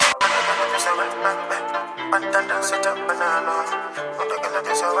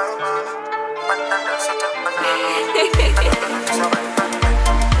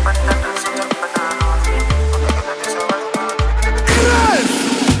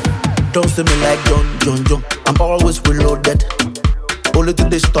Don't see me like John. I'm always reloaded. Only thing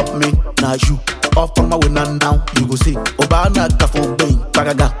they stop me, now you. Off from my winner now, you go see. Obana Kafo Bain,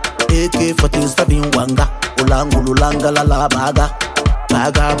 Pagaga. AK-47 Wanga. Ulangu Langa la la baga.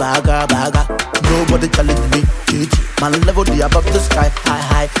 Baga. Nobody challenge me, man level the above the sky,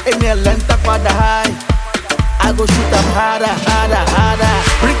 high. Any length up on the high. I go shoot them harder.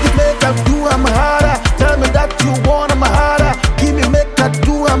 Bring the make up, do I'm harder. Tell me that you want I'm harder. Give me make up,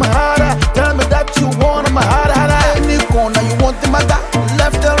 do I'm harder. Tell me that you want I'm harder. Any corner you want the Maga,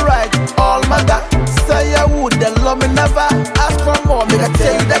 left and right, all Maga. Say I would, then love me never. Ask for more, make I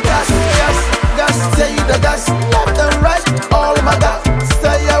tell you the gas. Tell you the gas. Left and right, all Maga.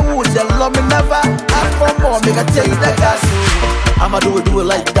 Say I would, then love me never. Ask for more, make I tell you the gas. I'ma do it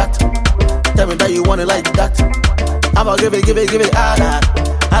like that. Tell me that you want it like that. I'ma give it harder.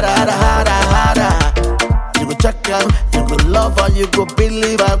 You go check out, you go love and you go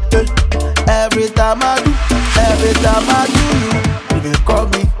believe I do. Every time I do you dey call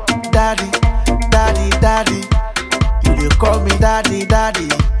me daddy. You dey call me daddy. Daddy.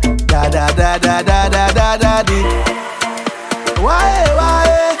 Why?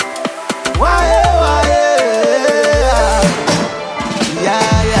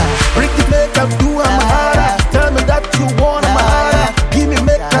 Yeah. Bring the makeup, do I'm harder. Tell me that you want I'm harder. Give me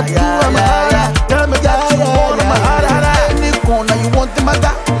makeup, do I'm harder. Tell me that you want I'm harder. Any corner you want the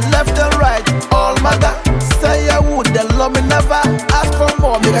Maga, left and right, all Maga. Say I would, then love me never. Ask for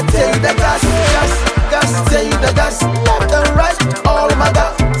more, make I tell you the gas. Tell you the gas. Left and right, all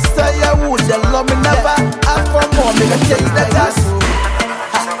Maga. Say I would, then love me never. Ask for more, make I tell you the gas.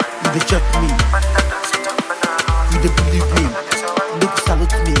 You dey check me, you dey believe me. Look,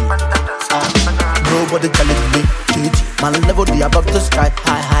 salute me. Nobody challenge me. Man level the above the sky,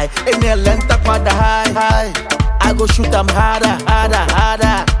 high. Any length up on the high. I go shoot them harder.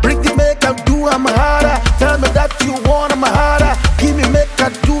 Bring the makeup, do I'm harder. Tell me that you want I'm harder. Give me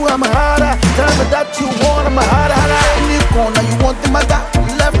makeup, do I'm harder. Tell me that you want I'm harder. Any corner you want the Maga,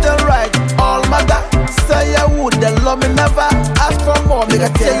 left and right, all Maga. Say I would, then love me never. Ask for more, make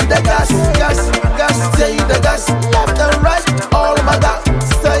I tell you the gas. Tell you the gas.